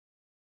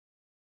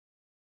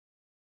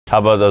How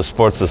about those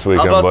sports this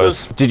weekend,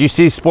 boys? Did you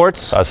see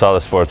sports? I saw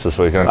the sports this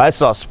weekend. I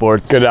saw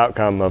sports. Good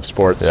outcome of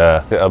sports.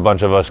 Yeah, a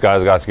bunch of us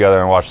guys got together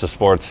and watched the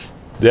sports.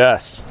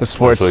 Yes. The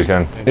sports. This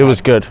weekend. It was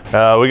good.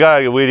 We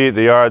gotta weed eat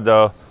the yard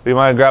though. You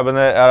mind grabbing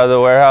it out of the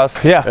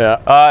warehouse? Yeah.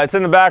 Yeah. It's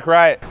in the back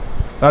right.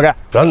 Okay.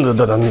 Bring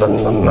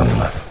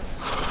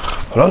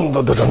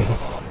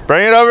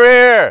it over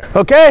here.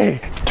 Okay.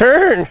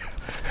 Turn.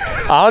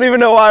 I don't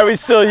even know why we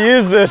still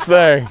use this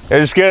thing. Yeah,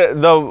 just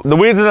get the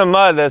weeds in the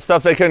mud, that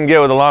stuff they couldn't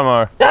get with a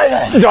lawnmower.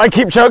 Do I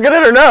keep choking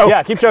it or no?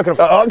 Yeah, keep choking him.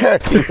 Okay.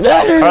 All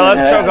right, let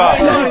it choke off.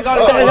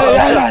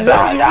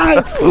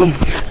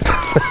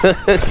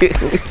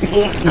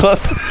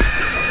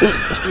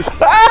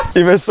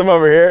 You missed some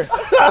over here.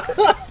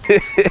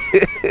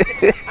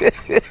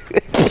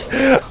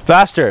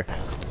 Faster.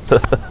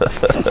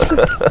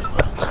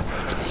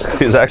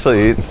 He's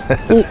actually eating.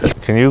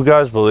 Can you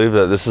guys believe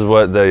that this is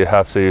what they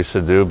have to used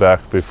to do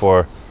back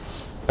before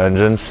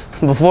engines?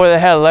 Before they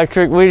had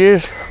electric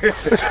weeders?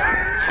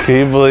 Can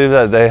you believe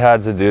that they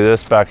had to do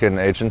this back in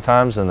ancient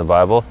times in the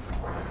Bible?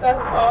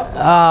 That's awesome.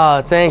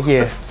 Oh, thank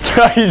you.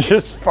 He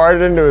just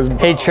farted into his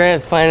He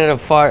transplanted a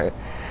fart.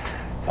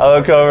 I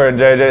look over and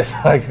JJ's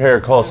like,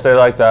 here, Kole, stay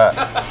like that.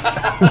 Oh,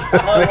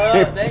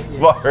 well, thank you.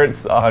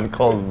 Farts on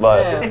Cole's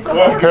butt.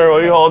 Yeah. Here,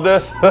 will you hold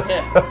this?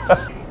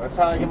 That's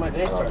how I get my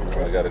day started.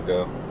 I gotta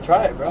go.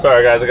 Try it, bro.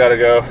 Sorry, guys, I gotta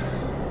go.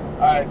 All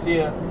right, see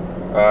ya.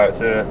 All right,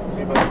 see ya. See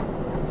you, buddy.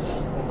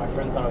 Oh, my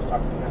friend thought I was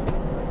talking to him.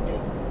 That's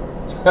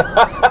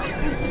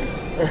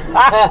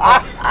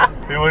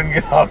good. He wouldn't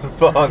get off the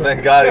phone.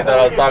 Thank God he thought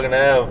I was talking to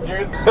him.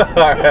 All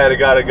right, I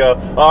gotta go.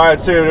 All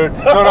right, see you, dude.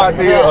 No, not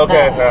to you.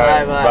 Okay, all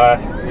right, bye.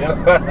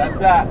 Yep, that's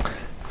that.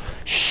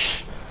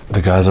 Shh.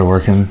 The guys are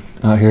working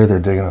out here. They're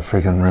digging a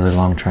freaking really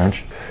long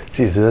trench.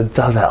 Jeez, they've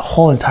dug that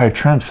whole entire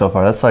trench so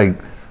far. That's like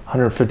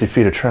 150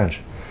 feet of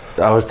trench.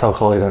 I always tell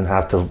Kole he doesn't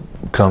have to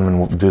come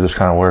and do this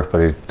kind of work, but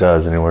he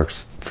does, and he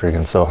works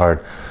freaking so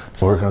hard.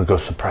 So we're gonna go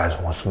surprise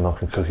him with some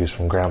milk and cookies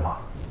from Grandma.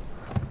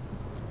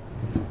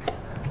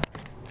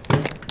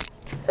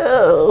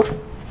 Oh.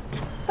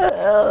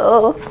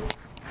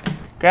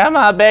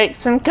 Grandma baked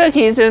some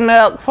cookies and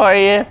milk for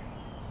you.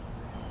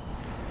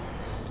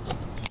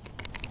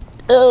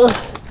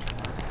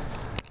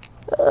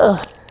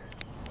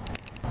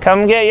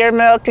 Come get your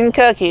milk and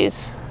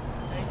cookies.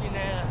 Thank you,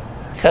 Nana.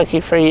 Cookie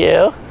for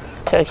you.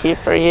 Cookie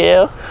for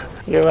you.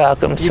 You're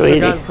welcome, sweetie.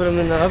 You forgot to put them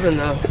in the oven,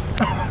 though.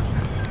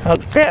 Oh,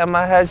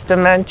 Grandma has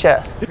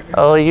dementia.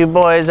 Oh, you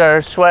boys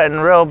are sweating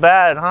real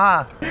bad,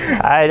 huh?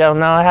 I don't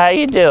know how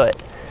you do it.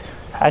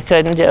 I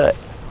couldn't do it.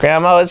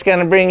 Grandma was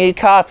gonna bring you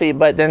coffee,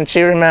 but then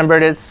she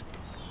remembered it's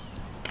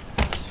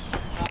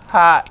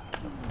hot.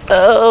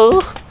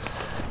 Oh.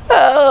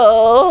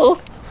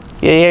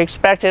 You're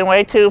expecting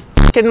way too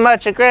fucking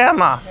much of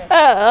Grandma.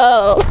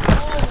 Oh.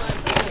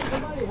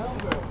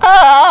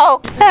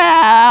 Oh,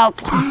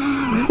 help.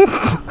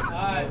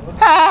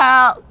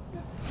 Help.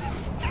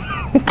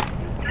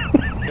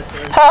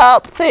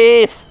 Help,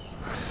 thief.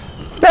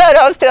 No,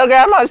 don't steal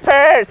Grandma's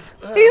purse.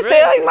 He's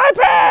stealing my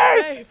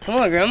purse. Hey, come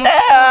on, Grandma.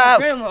 Help.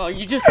 Grandma,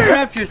 you just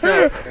trapped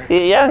yourself.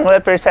 You young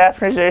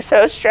whippersnappers are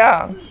so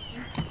strong.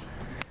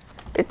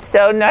 It's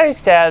so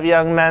nice to have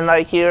young men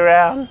like you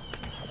around.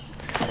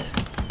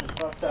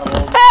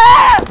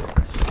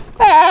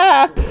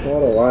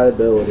 What a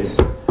liability.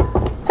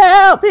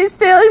 Help! He's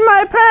stealing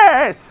my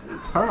purse!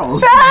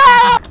 Pearls?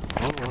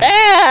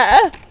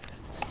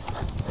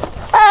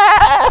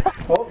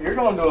 Well, you're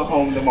going to a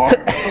home tomorrow.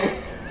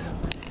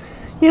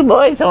 You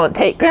boys won't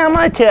take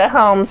Grandma to a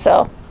home,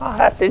 so I'll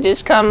have to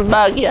just come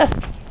bug you.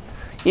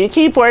 You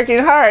keep working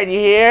hard, you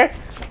hear?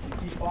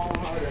 Keep falling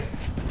harder.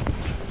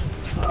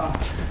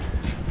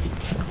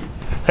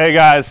 Hey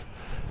guys,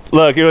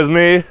 look, it was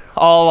me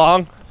all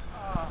along.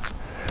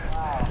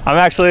 I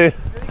actually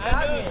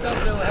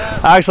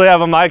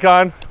have a mic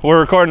on. We're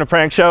recording a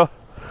prank show.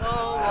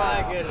 Oh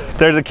my goodness.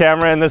 There's a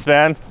camera in this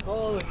van.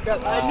 Holy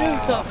crap. I knew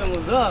something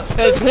was up.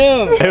 It's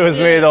him. It was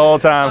me the whole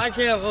time. I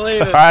can't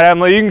believe it. All right,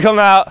 Emily, you can come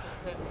out.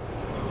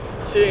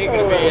 She ain't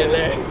gonna be in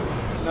there.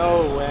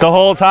 No way. The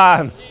whole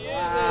time.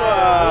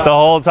 Wow. The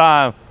whole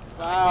time.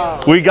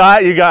 Wow. We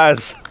got you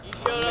guys. You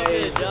showed up to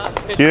the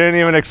job. You didn't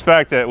even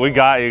expect it. We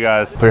got you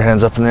guys. Put your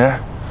hands up in the air.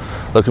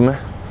 Look at me.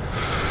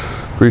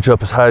 Reach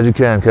up as high as you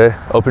can, okay?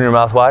 Open your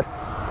mouth wide.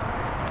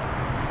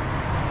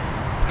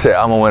 Say,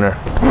 I'm a winner.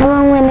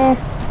 I'm a winner.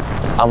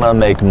 I'm gonna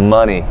make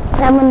money.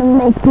 I'm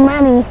gonna make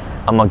money.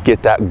 I'm gonna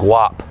get that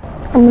guap.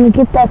 I'm gonna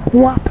get that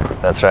guap.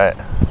 That's right.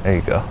 There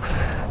you go.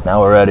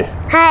 Now we're ready.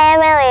 Hi,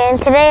 I'm Ellie, and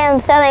today I'm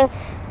selling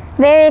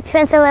very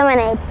expensive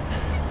lemonade.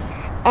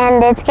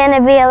 And it's gonna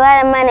be a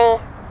lot of money,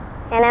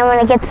 and I'm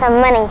gonna get some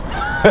money.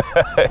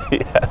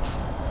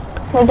 Yes.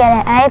 We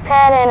got an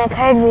iPad and a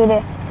card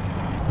reader.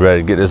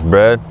 Ready to get this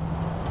bread?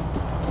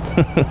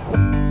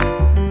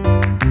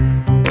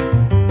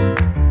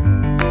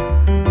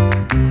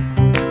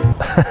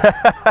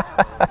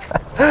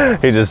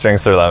 He just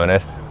drinks their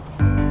lemonade.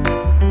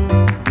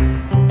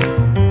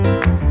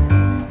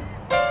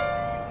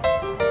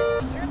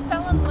 You're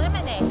selling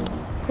lemonade.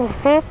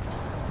 Mm-hmm.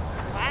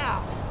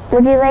 Wow.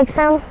 Would you like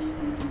some?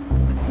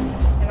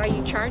 And are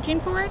you charging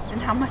for it?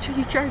 And how much are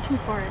you charging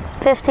for it?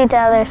 $50.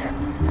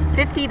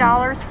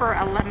 $50 for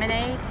a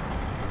lemonade?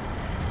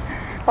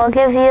 We'll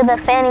give you the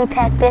fanny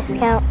pack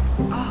discount.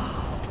 No,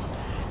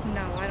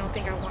 I don't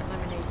think I want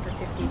lemonade for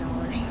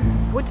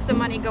 $50. What's the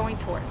money going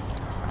towards?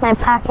 My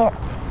pocket.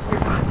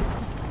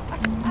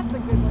 That's a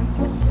good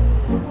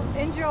one.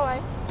 Enjoy.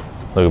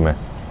 Look at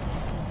me.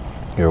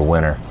 You're a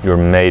winner. You were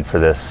made for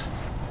this.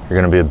 You're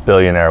gonna be a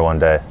billionaire one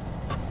day.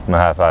 I'm a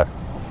high five.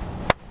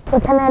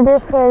 What can I do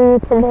for you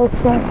today,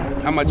 sir?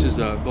 How much is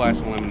a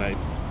glass of lemonade?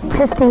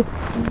 50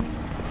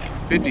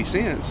 50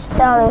 cents.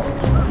 dollars.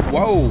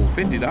 Whoa,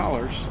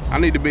 $50. I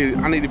need to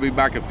be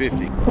back at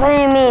 50. What do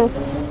you mean?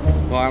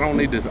 Well, I don't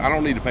need to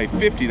pay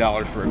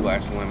 $50 for a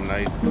glass of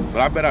lemonade,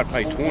 but I bet I'd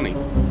pay 20.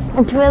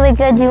 It's really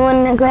good. You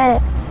wouldn't regret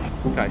it.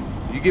 Okay,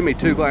 you give me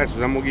 2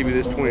 glasses, I'm gonna give you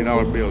this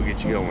 $20 bill,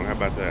 get you going. How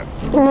about that?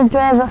 I'm gonna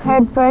drive a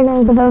hard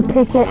bargain, but I'll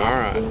take it. All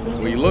right.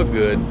 Well, you look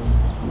good.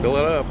 Fill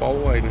it up all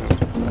the way now.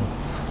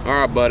 All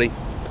right, buddy.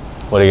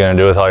 What are you gonna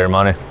do with all your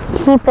money?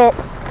 Keep it.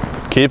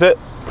 Keep it?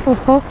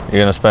 Mm-hmm.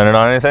 You gonna spend it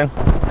on anything?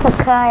 A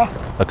car.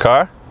 A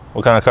car?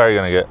 What kind of car are you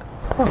gonna get?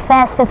 The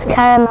fastest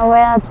car in the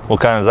world. What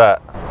kind is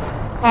that?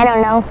 I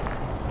don't know.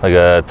 Like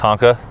a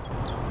Tonka?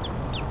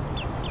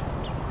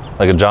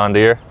 Like a John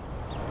Deere?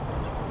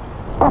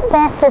 The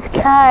fastest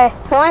car.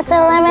 You want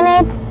some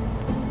lemonade?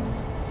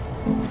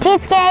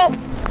 Cheapskate.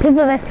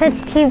 People are such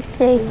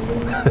cheapskates.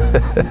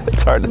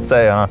 It's hard to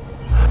say, huh?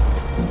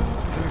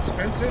 Too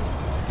expensive?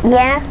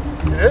 Yeah,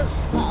 It is?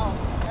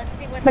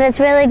 but it's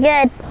really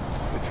good.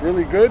 It's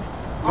really good?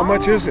 How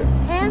much is it?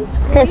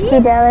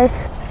 $50.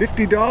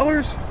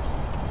 $50? I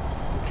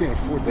can't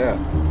afford that.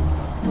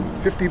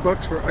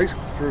 $50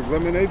 for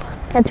lemonade?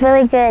 It's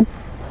really good.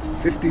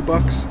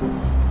 $50?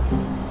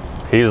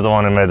 He's the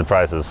one who made the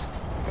prices.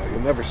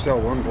 You'll never sell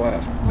one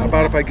glass. How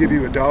about if I give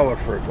you $1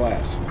 for a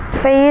glass?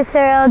 For you,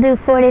 sir, I'll do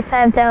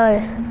 $45.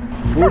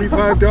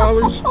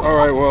 $45? All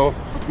right, well,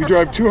 you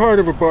drive too hard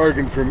of a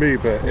bargain for me,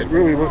 but it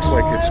really looks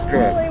like it's I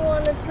good. really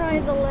want to try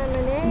the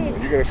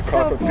lemonade. You got to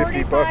cough at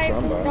 $50,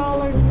 I'm not.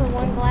 $45 for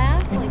one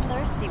glass? Like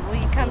thirsty. Will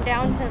you come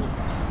down to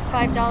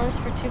 $5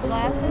 for 2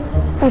 glasses?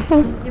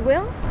 You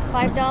will?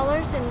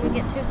 $5 and we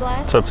get 2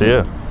 glasses? It's up to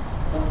you.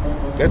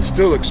 That's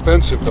still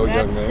expensive, though,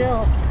 That's young man.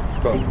 still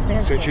But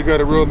expensive. since you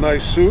got a real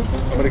nice suit,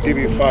 I'm going to give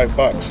you $5.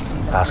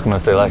 Ask them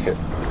if they like it.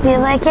 You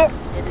like it?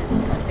 It is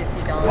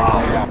 $50.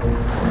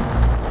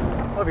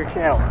 Love your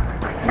channel.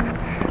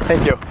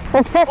 Thank you.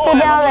 It's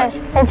 $50.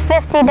 It's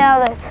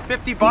 $50.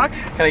 50 bucks?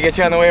 Can I get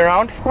you on the way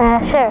around?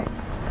 Sure.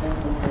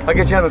 I'll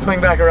get you on the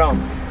swing back around.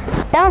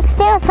 Don't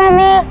steal from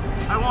me.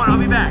 I won't, I'll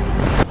be back.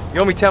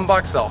 You owe me 10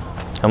 bucks though.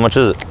 How much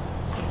is it?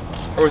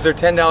 Or was there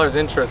 $10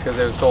 interest because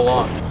it was so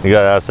long? You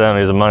gotta ask him,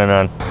 he's a money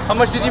man. How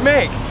much did you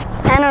make?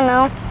 I don't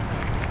know.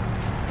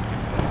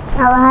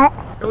 A lot.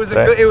 It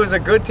was a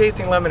good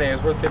tasting lemonade.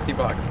 It was worth 50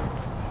 bucks.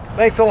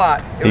 Thanks a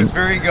lot. It was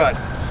very good.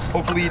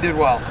 Hopefully you did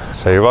well.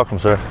 So you're welcome,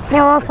 sir.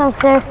 You're welcome,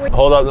 sir.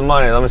 Hold up the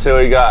money, let me see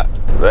what you got.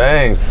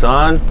 Thanks,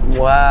 son.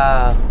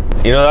 Wow.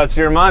 You know that's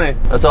your money.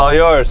 That's all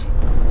yours.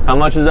 How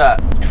much is that?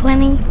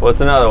 20.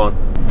 What's another one?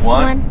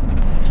 One?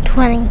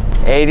 20.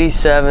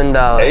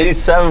 $87.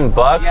 87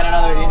 bucks? You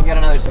get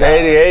another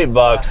 88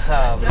 bucks.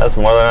 That's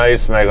more than I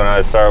used to make when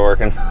I started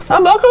working. I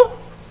buckle.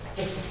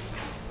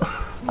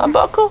 I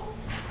buckle.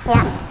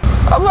 Yeah.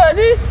 I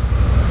buddy.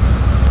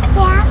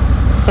 Yeah.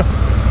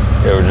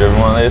 You ever driven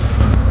one of these?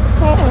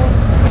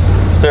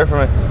 Stare for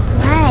me.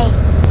 Why?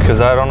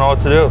 Because I don't know what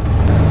to do.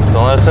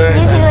 Don't let us say You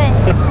anything.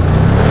 do it.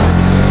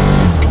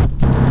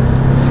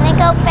 Can it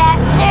go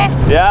faster?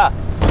 Yeah.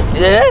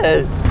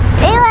 Yeah.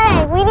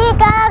 Eli, we need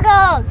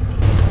goggles.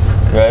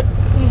 Right?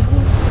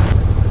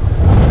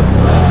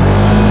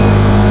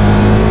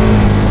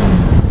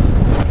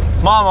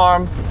 Mom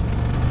arm.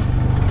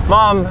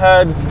 Mom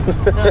head.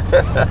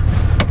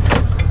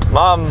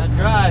 Mom.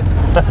 Drive.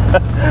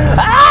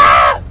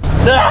 Ah!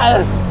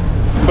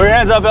 Put your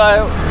hands up, Eli.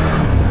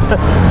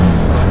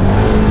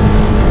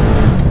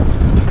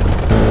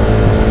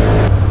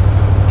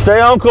 Say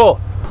uncle.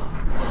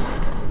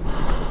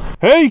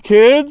 Hey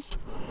kids.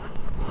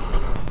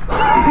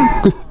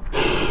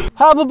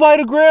 Have a bite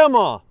of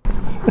grandma.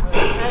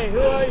 Hey, who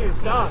are you?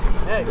 Stop.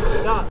 Hey,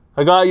 stop.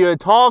 I got you a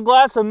tall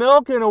glass of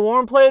milk and a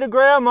warm plate of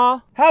grandma.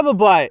 Have a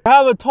bite.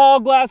 Have a tall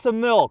glass of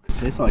milk.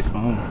 Tastes like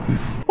foam.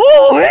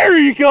 Oh, here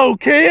you go,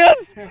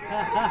 kids.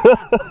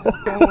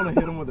 I want to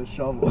hit him with a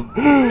shovel.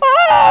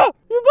 Ah,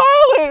 you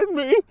violated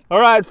me.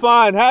 All right,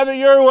 fine. Have it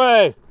your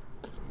way.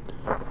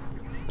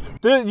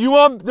 This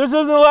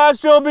isn't the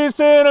last you'll be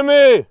seeing of me.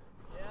 Yeah,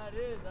 it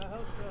is. I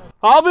hope so.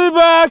 I'll be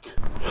back.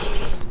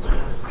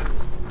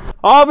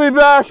 I'll be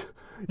back.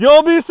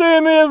 You'll be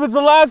seeing me if it's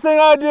the last thing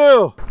I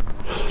do.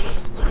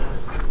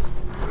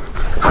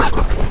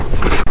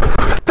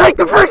 Take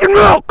the freaking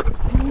milk!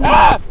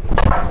 Ah!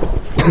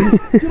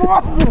 Get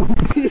off of him!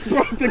 He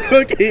broke the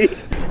cookie.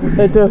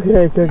 It's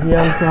okay, Cookie.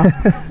 I'm sorry.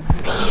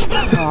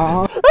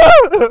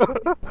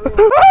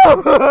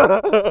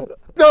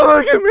 Don't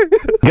look at me.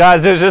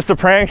 Guys, there's just a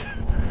prank.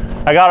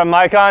 I got a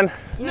mic on.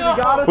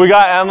 We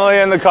got Emily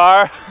in the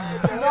car.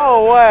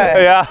 No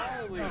way. Yeah.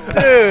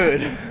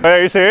 Dude.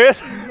 Are you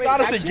serious? You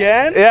got us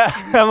again? Yeah,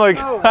 Emily.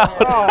 Oh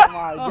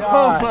my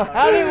God.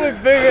 How did we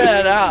figure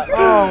that out?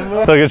 Oh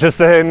man. Look, it's just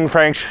a hidden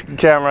prank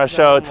camera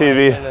show,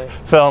 TV,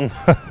 film.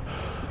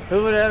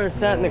 Who would have ever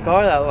sat in the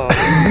car that long?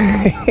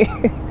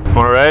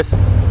 Want to race?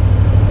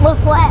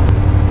 With what?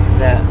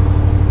 That.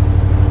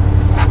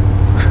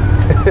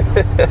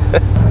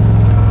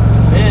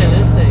 Man,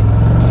 this thing.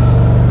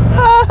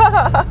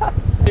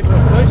 People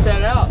push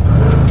that out.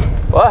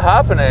 What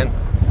happening?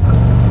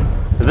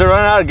 Is it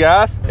running out of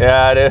gas?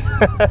 Yeah, it is.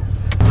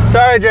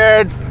 Sorry,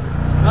 Jared.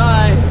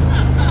 Bye.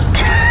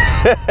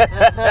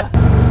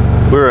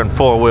 We're in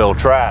four-wheel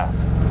drive.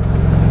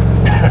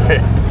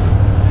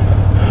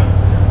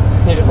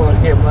 You don't want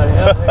to get money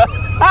up.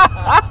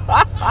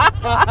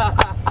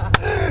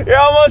 You're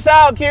almost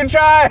out. Keep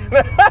trying.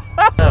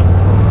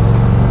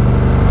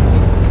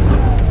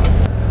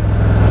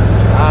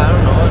 I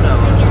don't know what that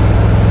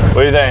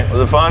What do you think?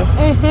 Was it fun?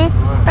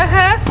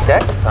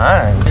 That's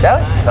fun. That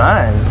was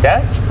fun.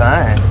 That's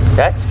fun.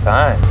 That's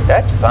fun.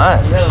 That's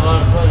fun. was. You had a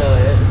lot of fun,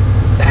 Elliot.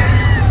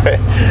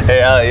 Hey,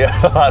 Elliot, you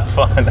had a lot of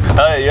fun.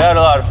 Elliot, you had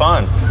a lot of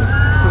fun.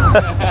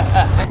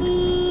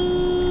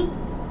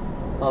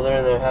 Oh, they're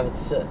in there having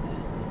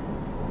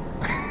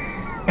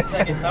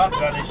second thoughts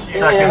about this shit.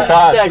 Second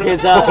thoughts. Second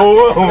thoughts.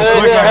 Whoa,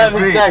 They're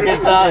having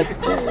second thoughts.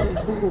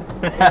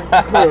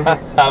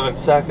 Having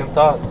second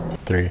thoughts.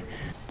 3,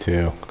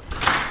 2,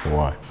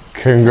 1.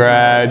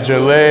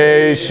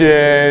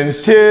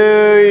 Congratulations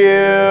to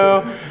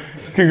you.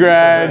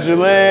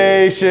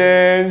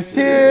 Congratulations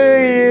to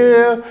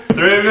you.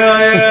 3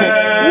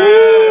 million.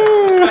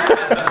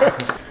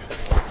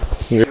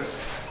 I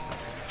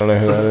don't know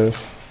who that is.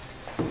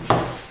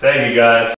 Thank you, guys.